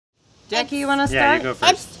Jackie, you want to start? Yeah, you go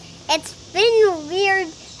first. It's been weird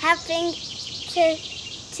having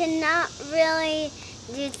to not really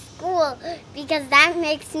do school because that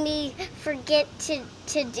makes me forget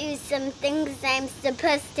to do some things I'm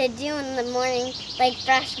supposed to do in the morning, like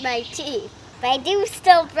brush my teeth. But I do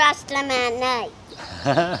still brush them at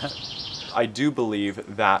night. I do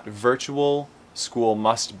believe that virtual school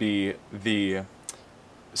must be the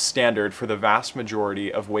standard for the vast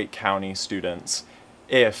majority of Wake County students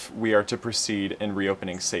if we are to proceed in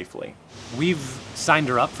reopening safely. We've signed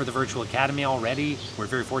her up for the virtual academy already. We're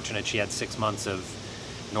very fortunate she had 6 months of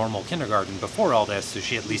normal kindergarten before all this, so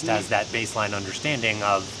she at least has that baseline understanding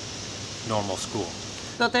of normal school.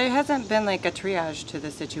 So there hasn't been like a triage to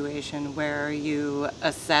the situation where you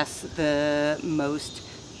assess the most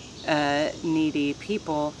needy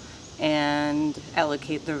people and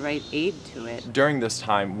allocate the right aid to it. During this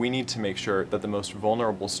time, we need to make sure that the most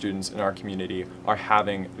vulnerable students in our community are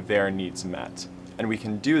having their needs met. And we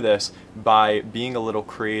can do this by being a little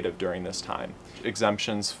creative during this time.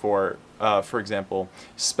 Exemptions for example,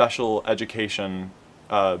 special education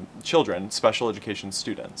children, special education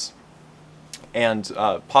students, and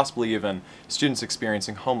possibly even students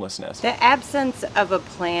experiencing homelessness. The absence of a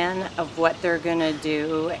plan of what they're going to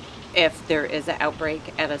do if there is an outbreak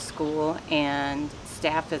at a school and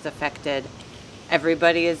staff is affected,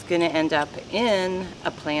 everybody is going to end up in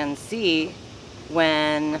a plan C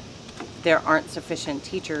when there aren't sufficient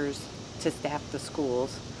teachers to staff the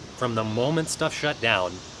schools. From the moment stuff shut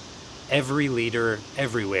down, every leader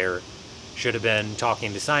everywhere should have been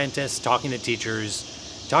talking to scientists, talking to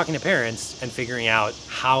teachers, talking to parents, and figuring out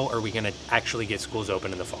how are we going to actually get schools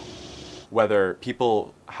open in the fall. Whether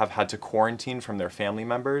people have had to quarantine from their family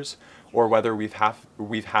members or whether we've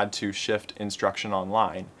had to shift instruction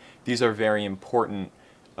online, these are very important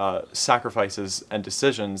sacrifices and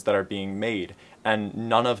decisions that are being made, and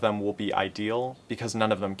none of them will be ideal because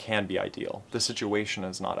none of them can be ideal. The situation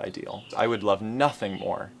is not ideal. I would love nothing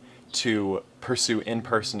more to pursue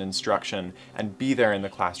in-person instruction and be there in the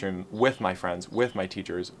classroom with my friends, with my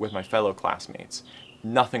teachers, with my fellow classmates.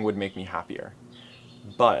 Nothing would make me happier.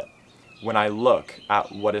 But when I look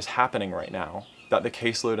at what is happening right now, that the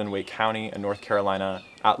caseload in Wake County and North Carolina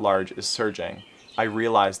at large is surging, I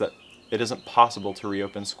realize that it isn't possible to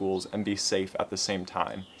reopen schools and be safe at the same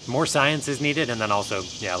time. More science is needed, and then also,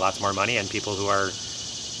 lots more money and people who are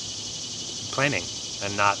planning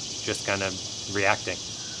and not just kind of reacting.